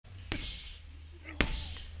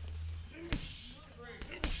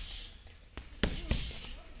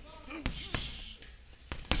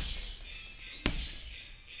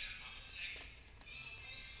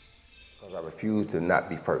refuse to not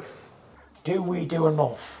be first. Do we do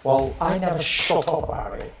enough? Well, I never shut up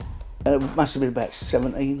about it. It must have been about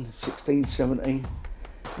 16, 17.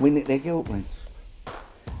 We nicked their guilt rings.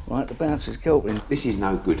 Right, the bouncer's guilt ring. This is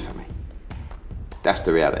no good for me. That's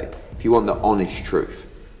the reality. If you want the honest truth,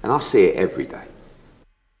 and I see it every day.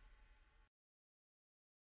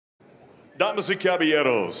 Damas y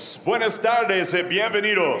caballeros, buenas tardes y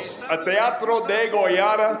bienvenidos a Teatro de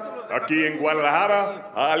Goyara, aquí en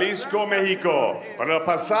Guadalajara, Jalisco, México, para el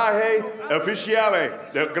pasaje oficial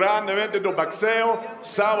del gran evento de boxeo,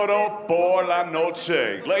 sábado por la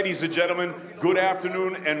noche. Ladies and gentlemen, good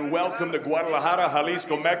afternoon and welcome to Guadalajara,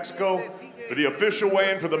 Jalisco, Mexico, for the official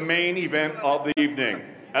weigh-in for the main event of the evening.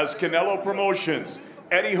 As Canelo Promotions,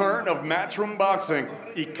 Eddie Hearn of Matchroom Boxing,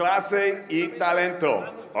 y Clase y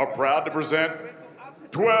Talento are proud to present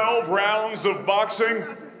 12 rounds of boxing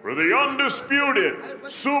for the Undisputed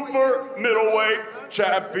Super Middleweight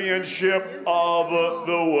Championship of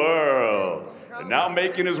the world. And now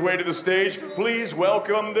making his way to the stage, please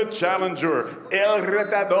welcome the challenger, El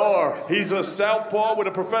Retador. He's a southpaw with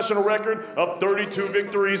a professional record of 32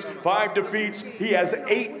 victories, 5 defeats. He has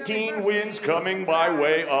 18 wins coming by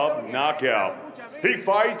way of knockout. He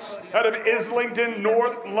fights out of Islington,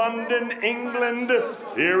 North London, England.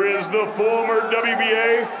 Here is the former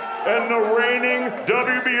WBA and the reigning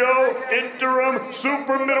WBO interim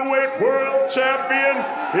super middleweight world champion.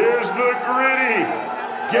 Here's the gritty,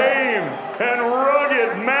 game, and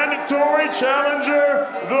rugged mandatory challenger,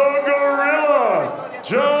 the Gorilla,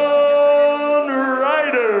 John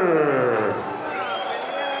Ryder.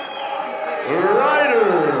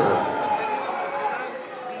 Ryder.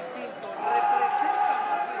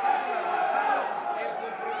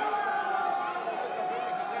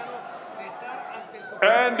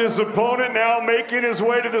 And his opponent now making his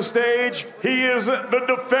way to the stage. He is the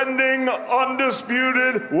defending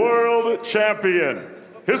undisputed world champion.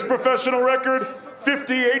 His professional record,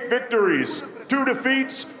 58 victories, 2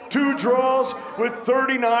 defeats, 2 draws, with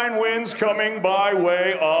 39 wins coming by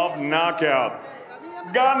way of knockout.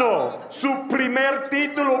 Ganó su primer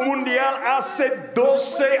título mundial hace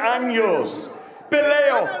 12 años.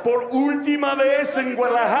 Peleó por última vez en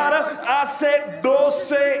Guadalajara hace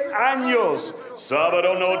 12 años.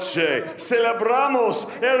 Sábado noche celebramos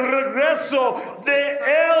el regreso de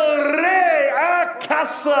El Rey a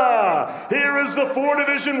casa. Here is the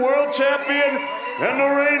 4-division world champion and the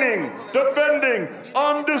reigning, defending,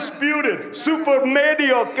 undisputed, super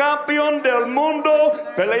medio campeón del mundo,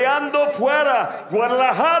 peleando fuera,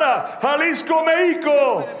 Guadalajara, Jalisco,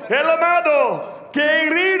 México, el amado,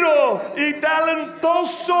 querido y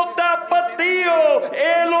talentoso tapatío,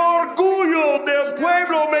 el orgullo del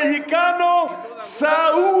pueblo mexicano,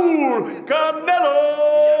 Saul Canelo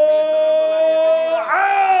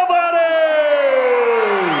Alvarez.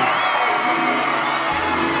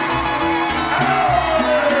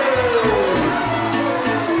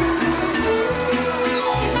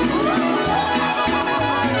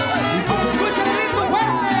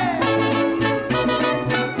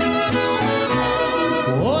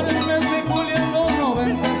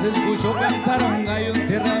 Cantar un gallo en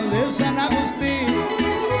tierra de San Agustín,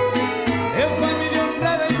 de familia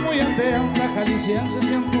honrada y muy atenta, jaliscienses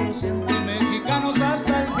 100% y mexicanos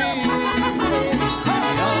hasta el fin.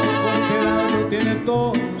 Ya su corta edad lo tiene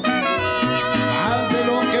todo, más de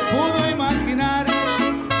lo que pudo imaginar.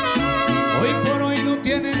 Hoy por hoy no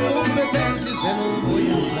tienen competencia y se los voy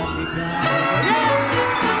a platicar.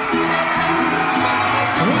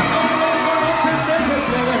 Desde el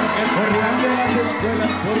plebe que corrían de las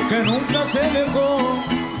escuelas porque nunca se dejó.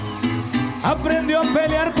 Aprendió a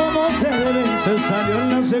pelear como se debe, se salió en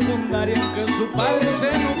la secundaria aunque su padre se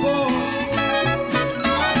enojó.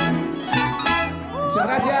 Muchas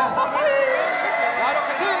gracias.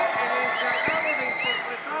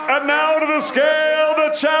 And now to the scale,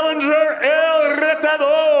 the challenger, El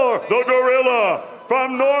Retador, the Gorilla,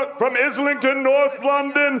 from Islington, North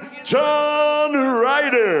London, John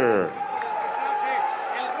Ryder.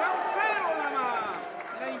 El round 0 nada más.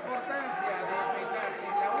 La importancia de pensar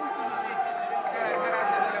que la última vez que se vio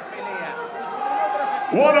grande de la pelea.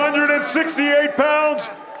 168 pounds,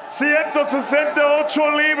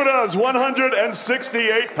 168 libras,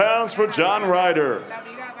 168 pounds for John Ryder.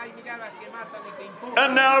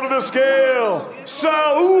 And now to the scale,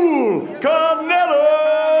 Saul Canelo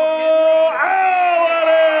Alvarez.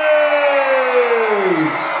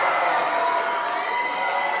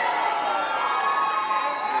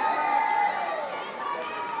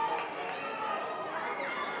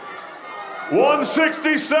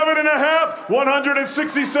 167 and a half,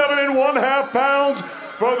 167 and 1/2 pounds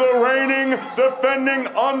for the reigning, defending,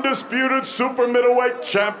 undisputed super middleweight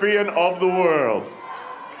champion of the world.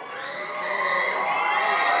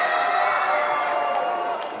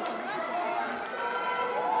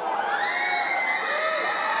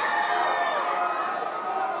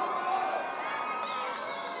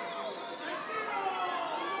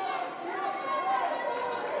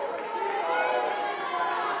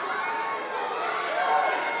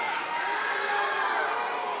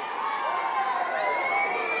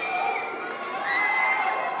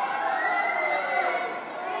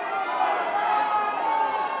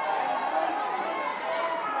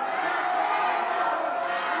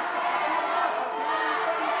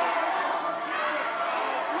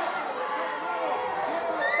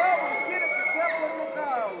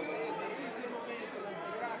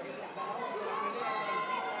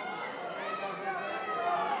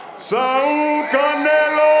 Saul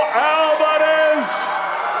Canelo Alvarez,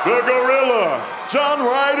 the Gorilla, John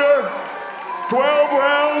Ryder, 12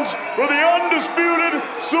 rounds for the undisputed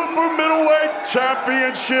super middleweight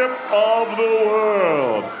championship of the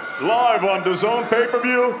world. Live on DAZN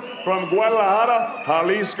pay-per-view from Guadalajara,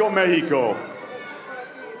 Jalisco, Mexico.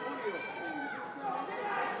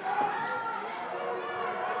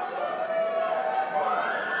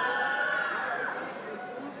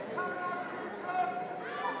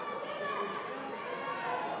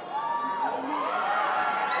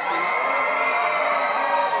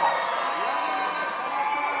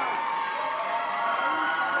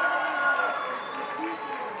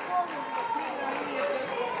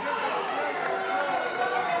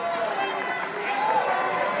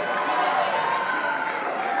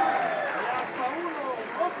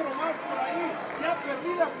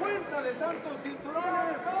 Perdí la cuenta de tantos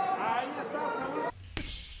cinturones. Ahí está Saúl.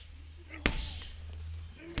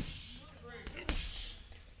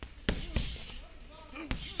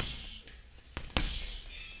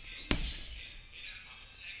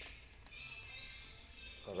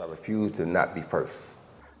 Because I refuse to not be first.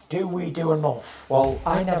 Do we do enough? Well,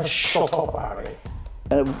 I never shut up about it.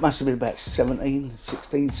 It must have been about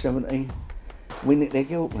 16, 17. We nicked their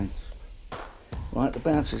guilt rings. Right, the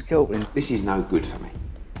bouncer's guilt ring. This is no good for me.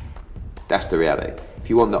 That's the reality. If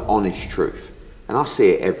you want the honest truth, and I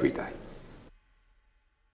see it every day,